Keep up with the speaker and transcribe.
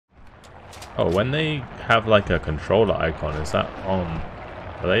Oh, when they have like a controller icon, is that on?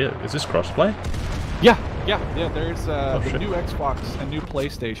 Is this crossplay? Yeah. There's the shit. new Xbox and new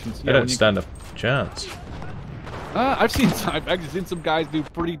PlayStations. They Yeah, don't stand a chance. I've actually seen some guys do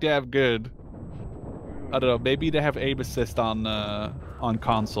pretty damn good. I don't know. Maybe they have aim assist on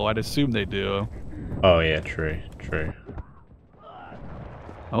console. I'd assume they do. Oh yeah, true.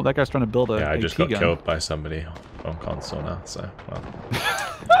 Oh, that guy's trying to build a Yeah, I AT just got gun. killed by somebody on console now, so well.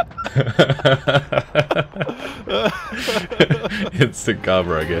 Instant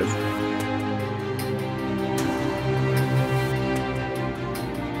cover, I guess.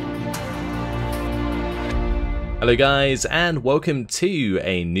 Hello guys, and welcome to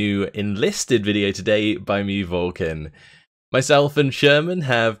a new Enlisted video today by me, Vulcan. Myself and Sherman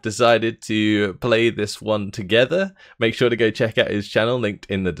have decided to play this one together. Make sure to go check out his channel, linked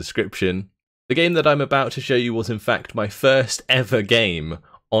in the description. The game that I'm about to show you was in fact my first ever game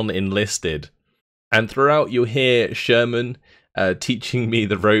on Enlisted. And throughout you'll hear Sherman teaching me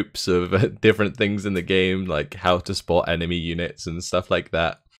the ropes of different things in the game, like how to spot enemy units and stuff like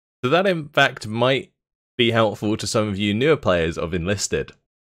that. So that in fact might be helpful to some of you newer players of Enlisted.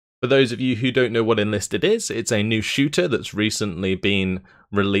 For those of you who don't know what Enlisted is, it's a new shooter that's recently been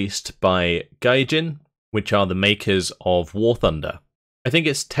released by Gaijin, which are the makers of War Thunder. I think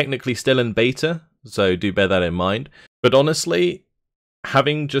it's technically still in beta, so do bear that in mind. But honestly,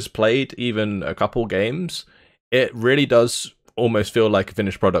 having just played even a couple games, it really does almost feel like a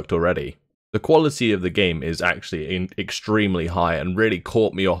finished product already. The quality of the game is actually extremely high and really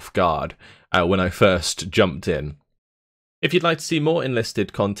caught me off guard when I first jumped in. If you'd like to see more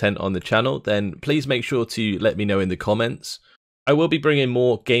Enlisted content on the channel, then please make sure to let me know in the comments. I will be bringing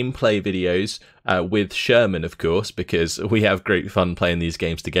more gameplay videos with Sherman, of course, because we have great fun playing these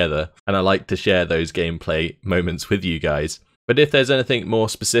games together, and I like to share those gameplay moments with you guys. But if there's anything more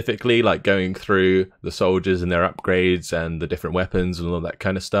specifically, like going through the soldiers and their upgrades and the different weapons and all that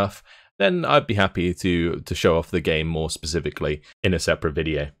kind of stuff, then I'd be happy to show off the game more specifically in a separate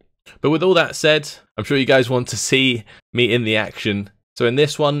video. But with all that said, I'm sure you guys want to see me in the action. So in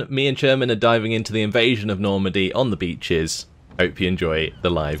this one, me and Sherman are diving into the invasion of Normandy on the beaches. Hope you enjoy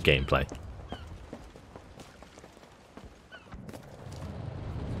the live gameplay.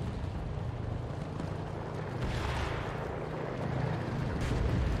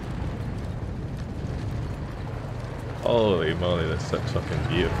 Holy moly, this looks fucking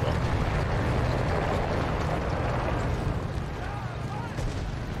beautiful.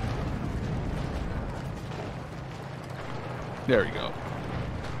 There we go.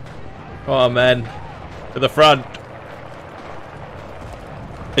 Come on, man. To the front.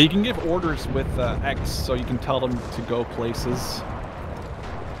 You can give orders with X, so you can tell them to go places.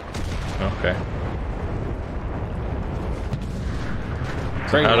 Okay.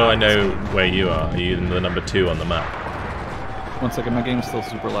 So how do I know where you are? Are you the number 2 on the map? 1 second, my game's still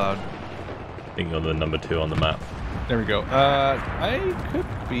super loud. I think you're the number 2 on the map. There we go. I could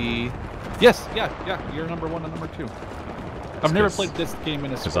be... Yes, yeah, you're number 1 and number 2. I've never played this game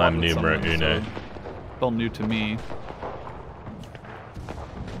in a squad. Because I'm numero uno. So it's all new to me.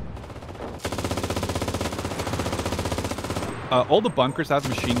 All the bunkers have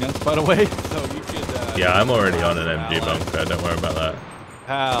machine guns, by the way, so you could... yeah, I'm already on an MG bunker, don't worry about that.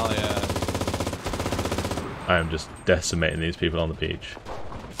 Hell yeah. I am just decimating these people on the beach.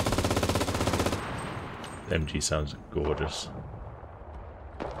 The MG sounds gorgeous.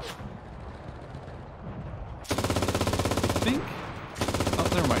 I think... Oh,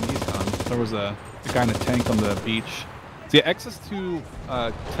 never mind, he's gone. There was a guy in a tank on the beach. So yeah, X is to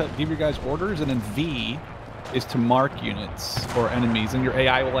give your guys orders, and then V is to mark units or enemies, and your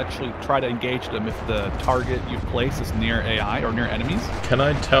AI will actually try to engage them if the target you've placed is near AI or near enemies. Can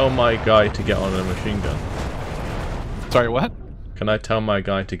I tell my guy to get on a machine gun? Sorry, what? Can I tell my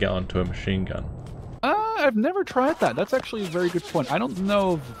guy to get onto a machine gun? I've never tried that. That's actually a very good point. I don't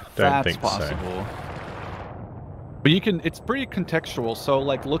know if that's possible. But you can, it's pretty contextual, so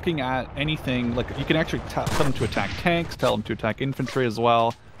like looking at anything, like you can actually tell them to attack tanks, tell them to attack infantry as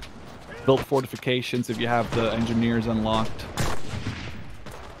well, build fortifications if you have the engineers unlocked.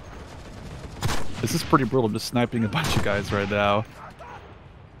 This is pretty brutal, I'm just sniping a bunch of guys right now.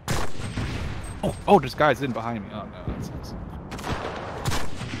 Oh, there's guys in behind me. Oh no, that sucks.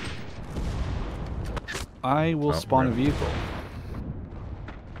 I will spawn a vehicle.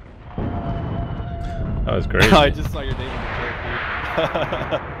 That was great. I just saw your name in the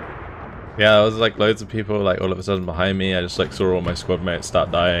character. Yeah, there was like loads of people like all of a sudden behind me. I just like saw all my squad mates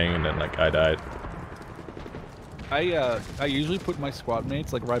start dying, and then like I died. I usually put my squad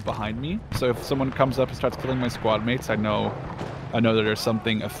mates like right behind me, so if someone comes up and starts killing my squad mates, I know that there's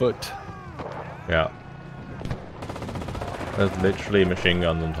something afoot. Yeah. There's literally machine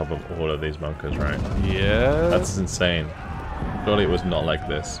guns on top of all of these bunkers, right? Yeah. That's insane. Surely it was not like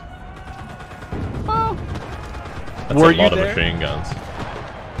this. Well, that's a lot of machine guns.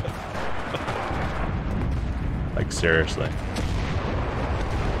 Like, seriously.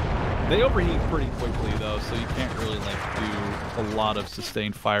 They overheat pretty quickly, though, so you can't really, like, do a lot of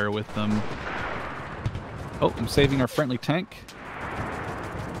sustained fire with them. Oh, I'm saving our friendly tank.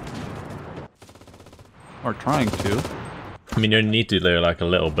 Or trying to. I mean, you need to do, like, a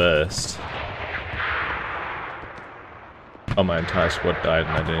little burst. Oh, my entire squad died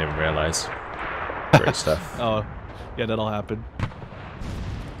and I didn't even realize. Great stuff. Oh, yeah, that'll happen.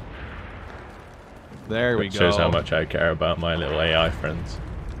 There we go. Shows how much I care about my little AI friends.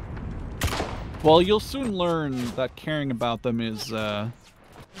 Well, you'll soon learn that caring about them is not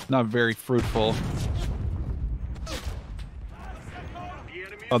very fruitful.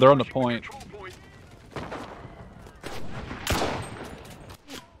 Oh, they're on the point.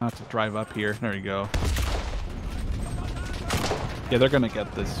 I have to drive up here. There you go. Yeah, they're gonna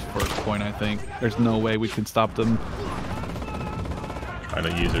get this first point, I think. There's no way we can stop them. Trying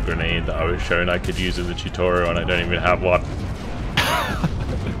to use a grenade that I was shown I could use in the tutorial and I don't even have one.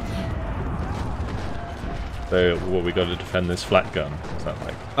 So, what, we got to defend this flat gun? Is that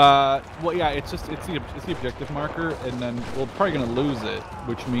like? Well, yeah, it's the objective marker, and then we're probably gonna lose it,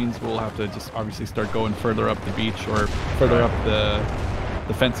 which means we'll have to just obviously start going further up the beach or further up the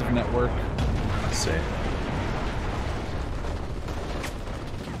defensive network. I see.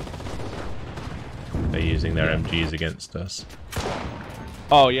 They're using their MGs against us.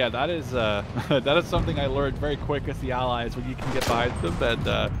 Oh yeah, that is that is something I learned very quick as the Allies. When you can get behind them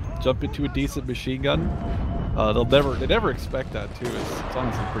and jump into a decent machine gun, they never expect that too. It's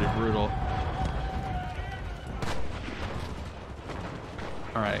honestly pretty brutal.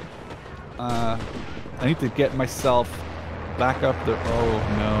 All right, I need to get myself back up the. Oh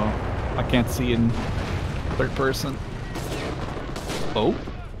no, I can't see in third person. Oh.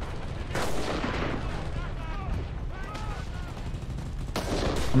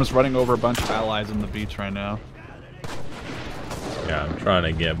 I'm just running over a bunch of allies on the beach right now. Yeah, I'm trying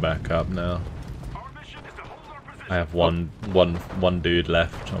to get back up now. I have one dude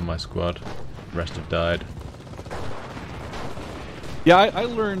left on my squad. The rest have died. Yeah, I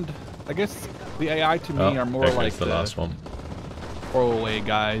learned. I guess the AI to me are more like the last one. Throwaway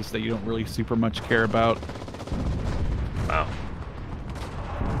guys that you don't really super much care about. Wow.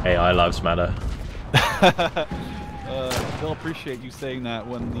 AI lives matter. They'll appreciate you saying that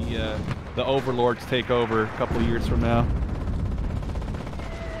when the overlords take over a couple of years from now.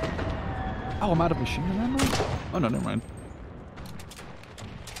 Oh, I'm out of machine gun ammo? Oh no, never mind.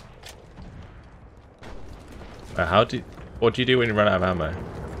 What do you do when you run out of ammo?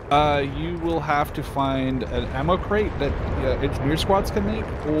 You will have to find an ammo crate that engineer squads can make,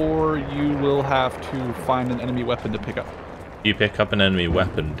 or you will have to find an enemy weapon to pick up. You pick up an enemy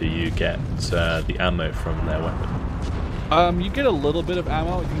weapon, do you get the ammo from their weapon? You get a little bit of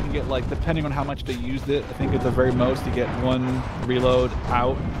ammo. You can get, like, depending on how much they used it, I think at the very most you get one reload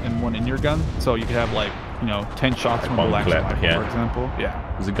out and one in your gun. So you could have, like, you know, 10 shots from the last rifle, for example.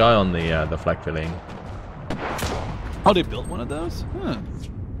 Yeah. There's a guy on the flag filling. Oh, they built one of those? Huh.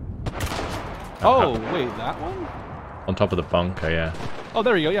 Oh, wait, that one? On top of the bunker, yeah. Oh,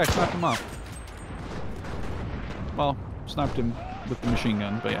 there we go. Yeah, I sniped him off. Well, sniped him with the machine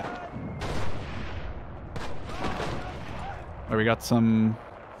gun, but yeah. Right, we got some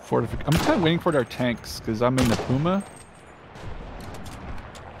fortification. I'm kind of waiting for their tanks because I'm in the Puma.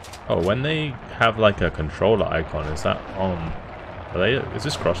 Oh, when they have like a controller icon, is that on? Is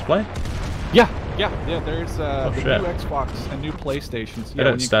this crossplay? Yeah. There's the shit. new Xbox and new PlayStations. They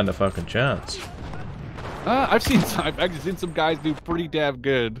don't stand a fucking chance. I've actually seen some guys do pretty damn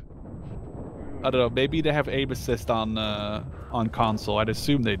good. I don't know. Maybe they have aim assist on console. I'd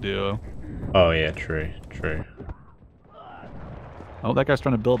assume they do. Oh yeah, true. Oh, that guy's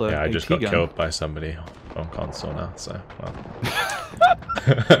trying to build a Yeah, I just AT got gun. killed by somebody on console now, so well.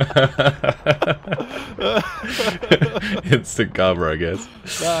 Instant karma, I guess.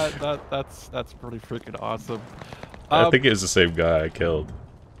 That's pretty freaking awesome. I think it was the same guy I killed.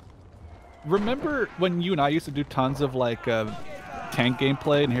 Remember when you and I used to do tons of like tank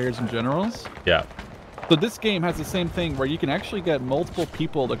gameplay in Heroes and Generals? Yeah. So this game has the same thing where you can actually get multiple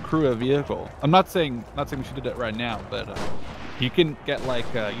people to crew a vehicle. I'm not saying we should do that right now, but you can get like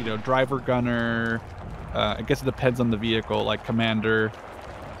you know, driver, gunner. I guess it depends on the vehicle, like commander.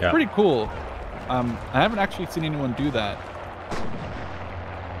 Yeah. Pretty cool. I haven't actually seen anyone do that.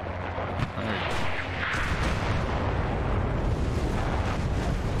 There you go.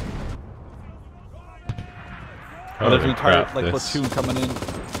 Oh, there's an entire platoon coming in.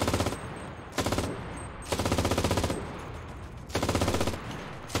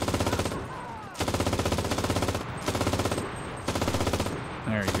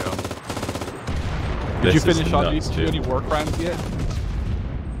 There you go. Did you finish on these two? Any war crimes yet?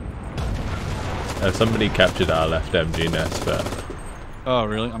 Somebody captured our left MG nest, but oh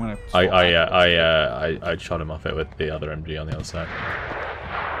really? I'm gonna. I shot him off it with the other MG on the other side.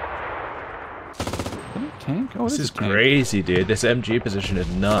 Tank? Oh, this is crazy, dude. This MG position is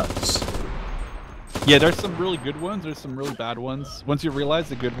nuts. Yeah, there's some really good ones. There's some really bad ones. Once you realize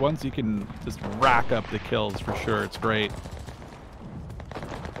the good ones, you can just rack up the kills for sure. It's great.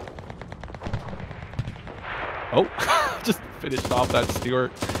 Oh, just finished off that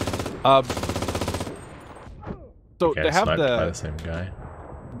Stewart. So okay, they have the same guy.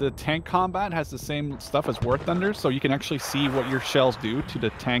 The tank combat has the same stuff as War Thunder, so you can actually see what your shells do to the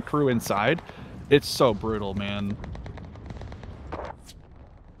tank crew inside. It's so brutal, man.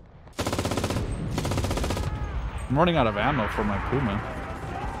 I'm running out of ammo for my Puma.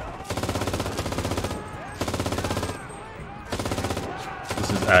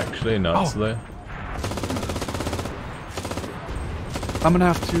 This is actually nuts, though. I'm gonna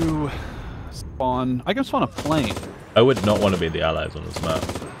have to spawn. I can spawn a plane. I would not want to be the allies on this map.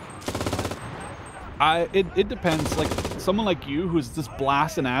 It depends. Like someone like you who's just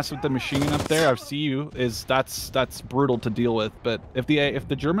blasting ass with the machine gun up there, I see you. That's brutal to deal with. But if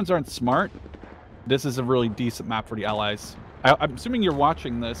the Germans aren't smart, this is a really decent map for the allies. I'm assuming you're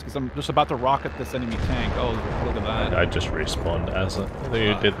watching this because I'm just about to rocket this enemy tank. Oh, look at that! I just respawned as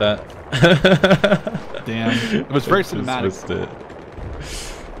you did that. Damn, it was very cinematic.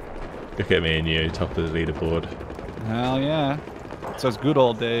 Look at me and you, top of the leaderboard. Hell yeah. So it's good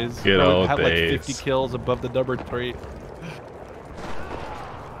old days. Good old had days. Like 50 kills above the number 3.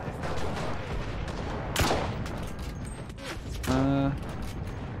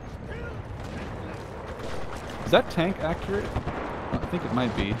 Is that tank accurate? I think it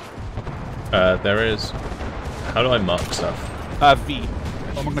might be. There is. How do I mark stuff? V.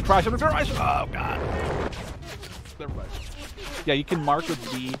 Oh, I'm gonna crash. I'm gonna crash. Oh god. Never mind. Yeah, you can mark with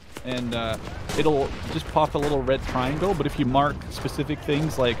V, and it'll just pop a little red triangle, but if you mark specific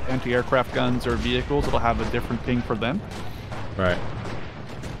things like anti-aircraft guns or vehicles, it'll have a different ping for them. Right.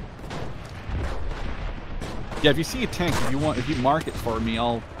 Yeah, if you see a tank, if you mark it for me,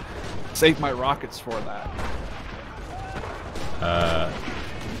 I'll save my rockets for that.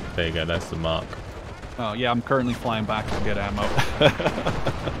 There you go, that's the mark. Oh yeah, I'm currently flying back to get ammo.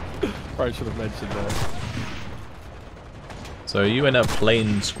 Probably should have mentioned that. So are you in a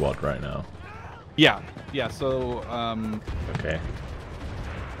plane squad right now? Yeah, so okay.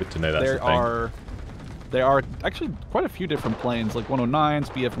 Good to know that's a thing. There are actually quite a few different planes, like 109s,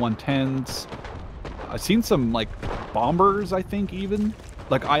 BF-110s. I've seen some like bombers, I think, even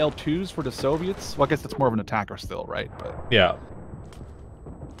like IL-2s for the Soviets. Well, I guess that's more of an attacker still, right? But yeah.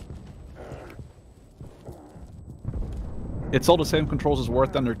 It's all the same controls as War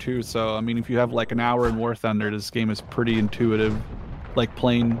Thunder 2, so I mean, if you have like an hour in War Thunder, this game is pretty intuitive, like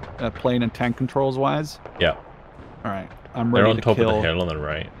plane and tank controls wise. Yeah. All right, I'm ready to kill. They're on top of the hill on the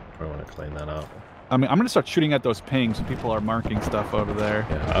right. I want to clean that up. I mean, I'm gonna start shooting at those pings when people are marking stuff over there.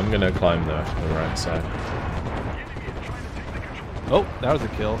 Yeah, I'm gonna climb the right side. Oh, that was a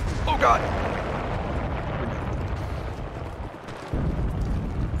kill. Oh god.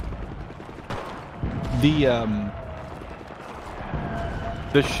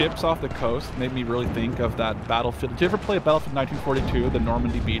 The ships off the coast made me really think of that Battlefield. Did you ever play Battlefield 1942, the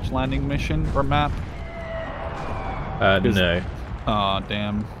Normandy beach landing mission or map? No. Aw,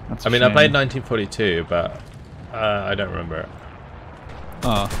 damn. That's I mean, shame. I played 1942, but I don't remember it.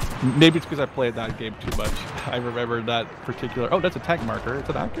 Maybe it's because I played that game too much. I remember that particular... Oh, that's a tank marker. It's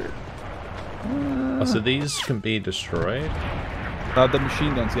an accurate. Oh, so these can be destroyed? The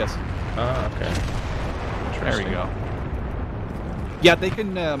machine guns, yes. Ah, okay. There we go. Yeah, they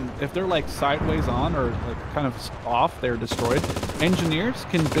can, if they're like sideways on or like kind of off, they're destroyed. Engineers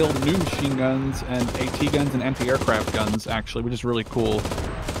can build new machine guns and AT guns and anti-aircraft guns, actually, which is really cool.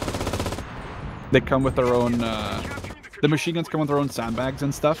 They come with their own, the machine guns come with their own sandbags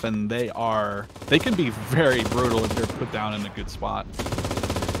and stuff, and they can be very brutal if they're put down in a good spot.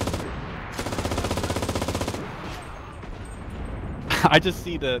 I just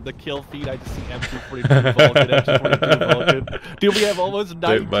see the kill feed. I just see M242 Vulcan, M242 Vulcan. Dude, we have almost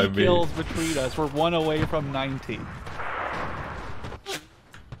 90 kills between us. We're 1 away from 90.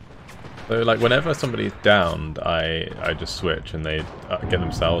 So, like, whenever somebody's downed, I just switch and they get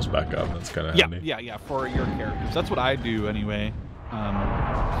themselves back up. That's kind of handy. Yeah, for your characters. That's what I do anyway.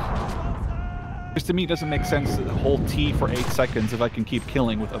 Just to me, it doesn't make sense to hold T for 8 seconds if I can keep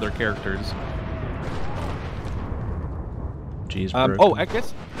killing with other characters. Jeez, oh, I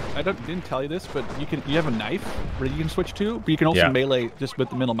guess I didn't tell you this, but you have a knife where you can switch to, but you can also melee just with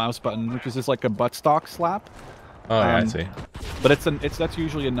the middle mouse button, which is just like a buttstock slap. Oh, yeah, I see. But that's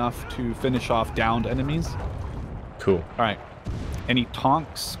usually enough to finish off downed enemies. Cool. All right. Any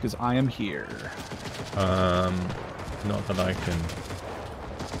tonks? Because I am here. Not that I can.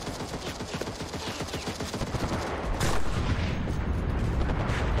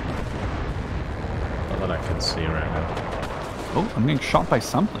 Not that I can see right now. Oh, I'm getting shot by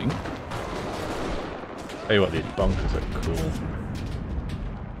something. Tell you what, these bunkers are cool.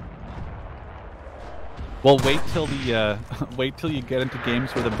 Well, wait till you get into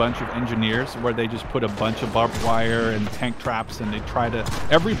games with a bunch of engineers where they just put a bunch of barbed wire and tank traps, and they try to.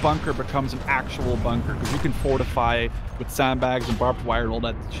 Every bunker becomes an actual bunker because you can fortify with sandbags and barbed wire and all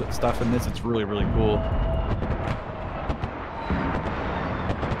that stuff. In this, it's really, really cool.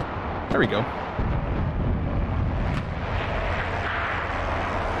 There we go.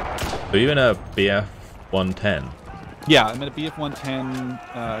 Are you in a BF 110? Yeah, I'm in a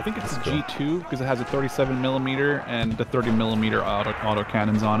BF-110. I think it's a G2 because it has a 37mm and the 30mm auto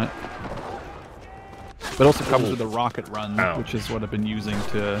cannons on it. But it also comes with a rocket run, which is what I've been using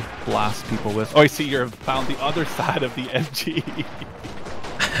to blast people with. Oh, I see you've found the other side of the MG.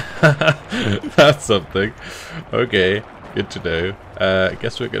 That's something. Okay, good to know. I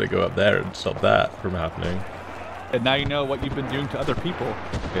guess we're gonna go up there and stop that from happening. And now you know what you've been doing to other people.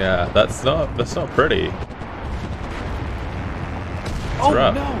 Yeah, that's not pretty. Oh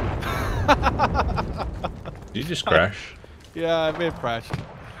rough. no! Did you just crash? Yeah, I may have crashed.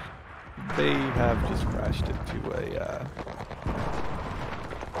 They have just crashed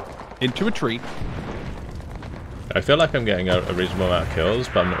into a tree. I feel like I'm getting a reasonable amount of kills,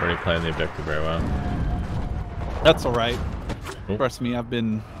 but I'm not really playing the objective very well. That's all right. Trust me, I've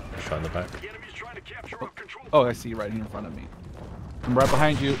been. Shot in the back. Oh, I see you right here in front of me. I'm right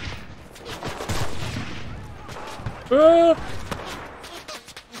behind you. Ah!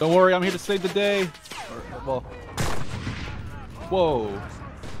 Don't worry, I'm here to save the day. Well, whoa,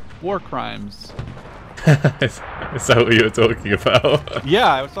 war crimes. Is that what you were talking about?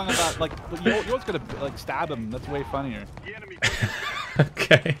 Yeah, I was talking about like you always gotta like stab him. That's way funnier.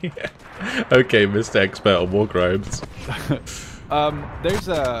 Okay, okay, Mr. Expert on war crimes. There's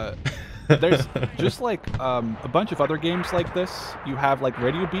just like a bunch of other games like this. You have like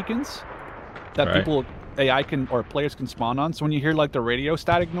radio beacons that people. AI or players can spawn on. So when you hear like the radio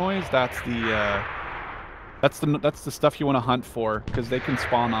static noise, that's the stuff you want to hunt for because they can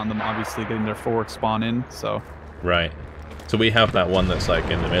spawn on them. Obviously, getting their forward spawn in. So right. So we have that one that's like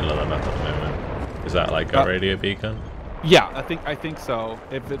in the middle of the map at the moment. Is that like a radio beacon? Yeah, I think so.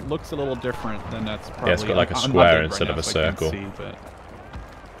 If it looks a little different, then that's probably. Yeah, it's got like a square instead of a circle. I can't see, but...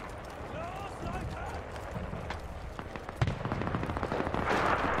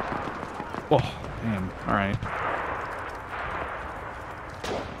 Oh. Damn. All right.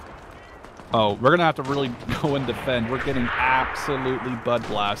 Oh, we're gonna have to really go and defend. We're getting absolutely bud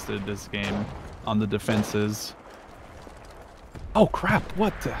blasted this game on the defenses. Oh crap!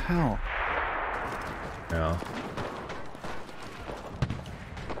 What the hell? Yeah.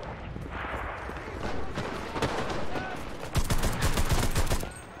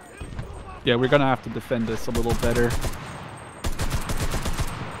 Yeah, we're gonna have to defend this a little better.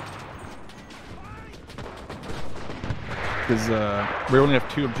 Because we only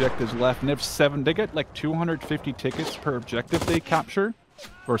have 2 objectives left, and they have 7. They get like 250 tickets per objective they capture,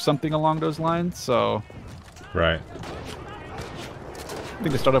 or something along those lines. So, right. I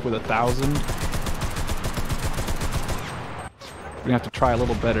think they start up with 1,000. We're gonna have to try a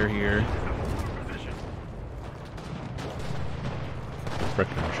little better here.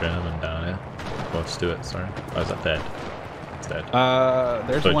 Frickin' Sherman down here. Oh, Stuart, sorry. Oh, is that dead? It's dead.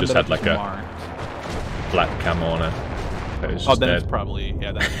 There's so one it just that had like marked. A black camo on it. Oh, then it's probably,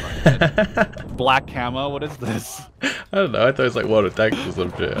 yeah, that's right. Black camo, what is this? I don't know, I thought it was like water tanks or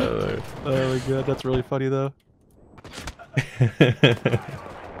some shit. I don't know. Oh my god, that's really funny though.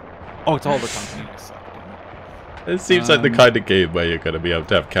 Oh, it's all the company. I suck, damn it. It seems like the kind of game where you're going to be able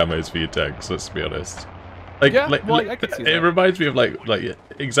to have camos for your tanks, let's be honest. Like, yeah, well, I can see that. It reminds me of like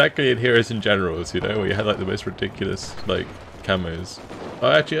exactly in Heroes and Generals, you know, where you had like the most ridiculous like camos. Oh,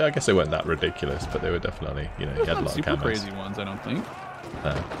 actually, I guess they weren't that ridiculous, but they were definitely, you know, you had a lot of camos. Crazy ones, I don't think.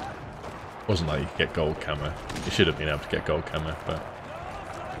 No. It wasn't like you could get gold camo. You should have been able to get gold camo, but...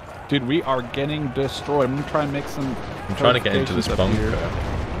 Dude, we are getting destroyed. I'm going to try and make some... I'm trying to get into this bunker.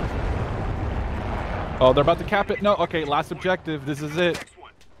 Oh, they're about to cap it. No, okay, last objective. This is it.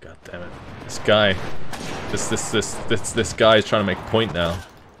 God damn it. This guy. This guy is trying to make a point now.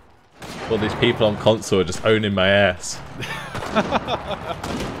 All these people on console are just owning my ass.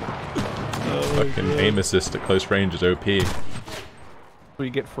 Fucking aim assist at close range is OP. What you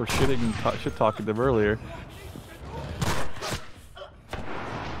get for shitting and shit-talking them earlier.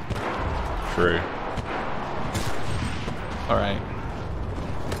 True. Alright.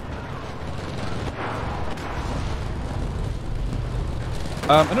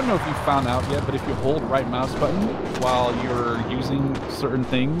 I don't know if you found out yet, but if you hold right mouse button while you're using certain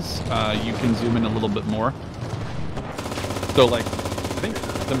things, you can zoom in a little bit more. So like, I think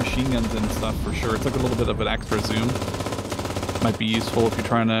the machine guns and stuff for sure, it's like a little bit of an extra zoom. Might be useful if you're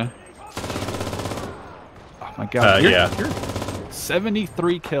trying to... Oh my god, you're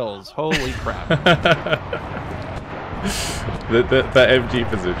 73 kills, holy crap. that MG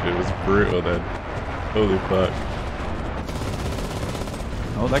position was brutal then. Holy fuck.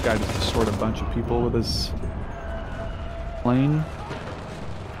 Oh, that guy just destroyed a bunch of people with his plane.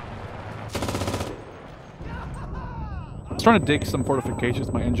 I was trying to dig some fortifications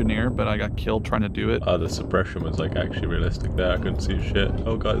with my engineer, but I got killed trying to do it. Oh, the suppression was like actually realistic there. I couldn't see shit.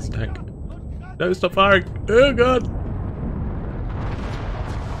 Oh god, it's a tank. No, stop firing! Oh god!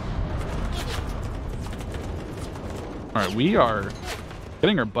 Alright, we are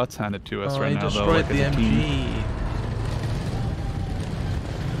getting our butts handed to us right now, though. Like, the MG.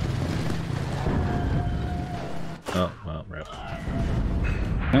 Oh, well, rip.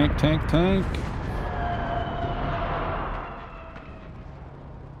 Tank, tank, tank.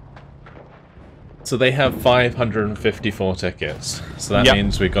 So they have 554 tickets. So that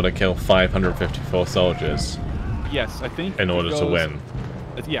means we've got to kill 554 soldiers. Yes, I think. In order to win.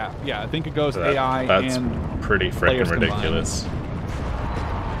 Yeah, I think it goes AI that's and pretty freaking ridiculous.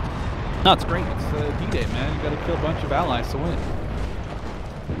 No, it's great. It's D-Day, man. You got to kill a bunch of allies to win.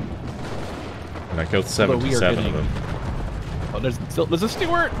 And I killed 77 of them. Oh, there's a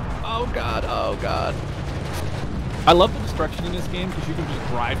Stewart! Oh god, oh god. I love the destruction in this game because you can just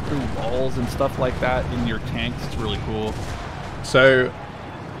drive through walls and stuff like that in your tanks. It's really cool. So,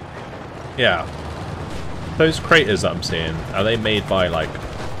 yeah. Those craters that I'm seeing, are they made by, like,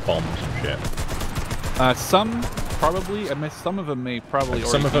 bombs and shit? Some probably. I mean, some of them may probably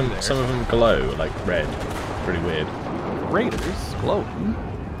like already be there. Some of them glow, like red. Pretty weird. Raiders glowing?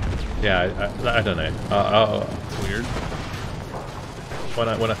 Yeah, I don't know. It's weird. When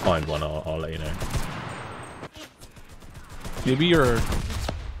I find one, I'll let you know. Maybe you're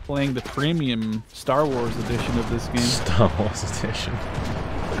playing the premium Star Wars edition of this game. Star Wars edition.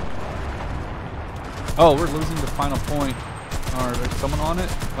 Oh, we're losing the final point. Alright, there's someone on it?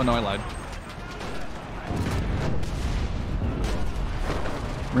 Oh no, I lied.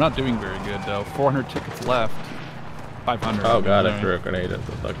 We're not doing very good though. 400 tickets left. 500. Oh god, I threw a grenade at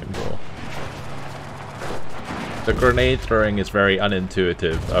the fucking wall. The grenade throwing is very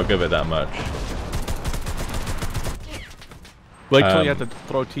unintuitive, I'll give it that much. Wait till you have to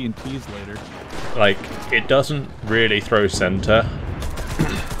throw TNTs later. Like, it doesn't really throw center.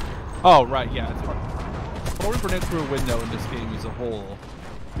 Oh, right, yeah. It's hard. Throwing grenades through a window in this game is the whole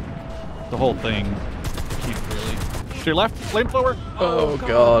thing. Keep really. To your left, flamethrower. Oh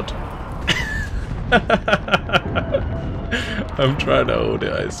god. I'm trying to hold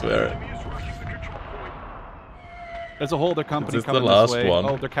it, I swear. There's a whole other company is this coming the last this way. one?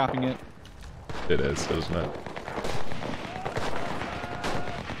 Oh, they're capping it. It is, isn't it?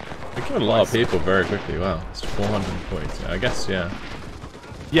 We killed a lot of people very quickly. Wow, it's 400 points. I guess, yeah.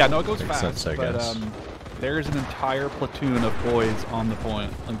 Yeah, no, it goes Makes fast. sense, I guess. There's an entire platoon of boys on the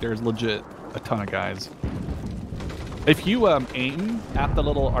point. Like, there's legit a ton of guys. If you aim at the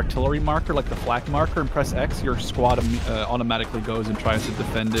little artillery marker, like the flak marker, and press X, your squad automatically goes and tries to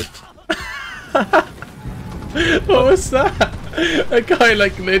defend it. What was that? A guy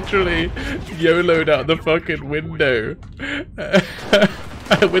like literally YOLO'd out the fucking window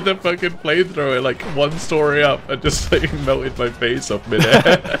with a fucking flamethrower like one story up and just like melted my face off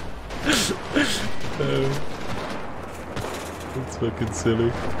midair. That's fucking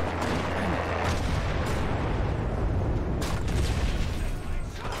silly.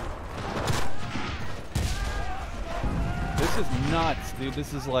 This is nuts, dude.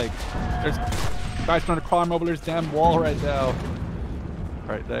 This is like, there's guys trying to climb over this damn wall right now.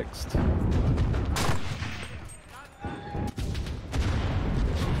 Alright, next.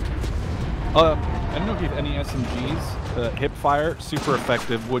 I don't know if you have any SMGs. Hip fire, super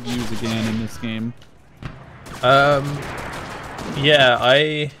effective. Would use again in this game. Yeah,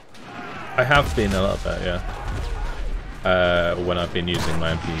 I have been a lot better, yeah. When I've been using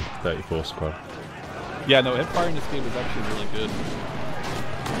my MP34 squad. Yeah, no, hip fire in this game is actually really good.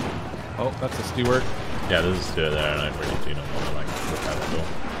 Oh, that's a Stewart. Yeah, there's a Stewart there, and I really do not want to like look out the door.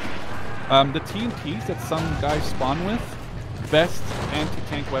 The TNTs that some guys spawn with, best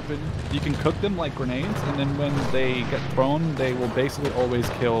anti-tank weapon. You can cook them like grenades, and then when they get thrown, they will basically always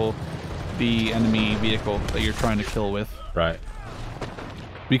kill the enemy vehicle that you're trying to kill with. Right.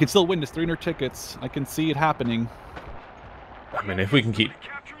 But you can still win. There's 300 tickets. I can see it happening. I mean, if we can keep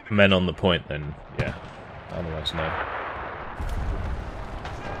men on the point, then yeah. Otherwise, no.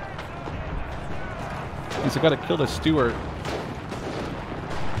 Means I gotta kill the Stewart.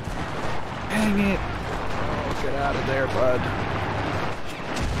 Dang it! Oh, get out of there, bud.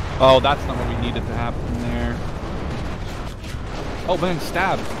 Oh, that's not what we needed to happen there. Oh, man,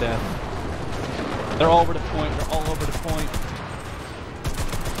 stabbed to death. They're all over the point. They're all over the point.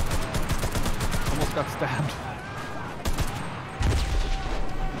 Almost got stabbed.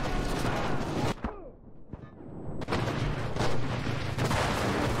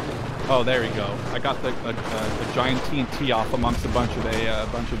 Oh, there we go. I got the giant TNT off amongst a bunch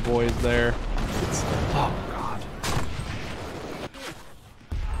of boys there. Oh god.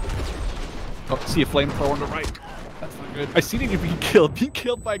 Oh, see a flamethrower on the right. That's not good. I see that you're being killed. Being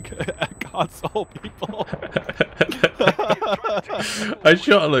killed by console people. I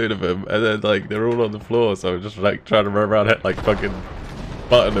shot a load of them, and then like they're all on the floor, so I'm just like trying to run around it, like fucking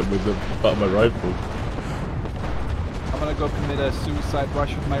button them with the butt of my rifle. I'm gonna go commit a suicide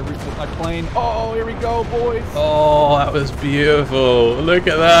rush with my plane. Oh, here we go, boys! Oh, that was beautiful! Look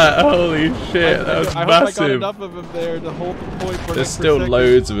at that! Holy shit, that was massive! I hope I got enough of them there to hold the point for There's still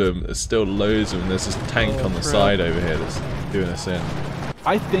loads of them. There's still loads of them. There's this tank on the side over here that's doing us in.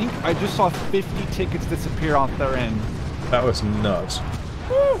 I think I just saw 50 tickets disappear off their end. That was nuts.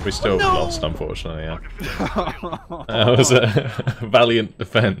 We still lost, unfortunately, yeah. That was a valiant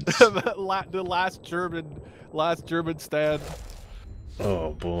defense. The last German stand.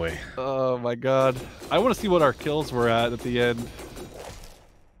 Oh boy. Oh my god. I want to see what our kills were at the end.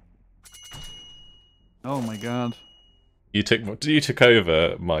 Oh my god. You took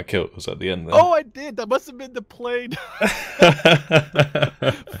over my kills at the end there. Oh, I did. That must have been the plane.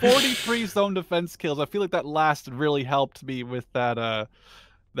 43 zone defense kills. I feel like that last really helped me with that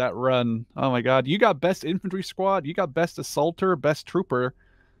that run. Oh my god. You got best infantry squad. You got best assaulter, best trooper.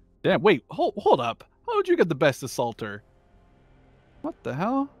 Damn. Wait. Hold up. How did you get the best assaulter? What the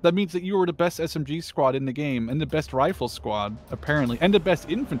hell? That means that you were the best SMG squad in the game, and the best rifle squad, apparently, and the best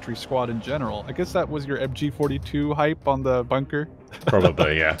infantry squad in general. I guess that was your MG42 hype on the bunker?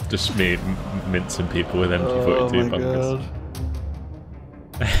 Probably, yeah. Just me mincing people with MG42 bunkers.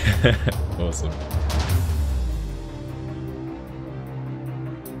 Oh my god. Awesome.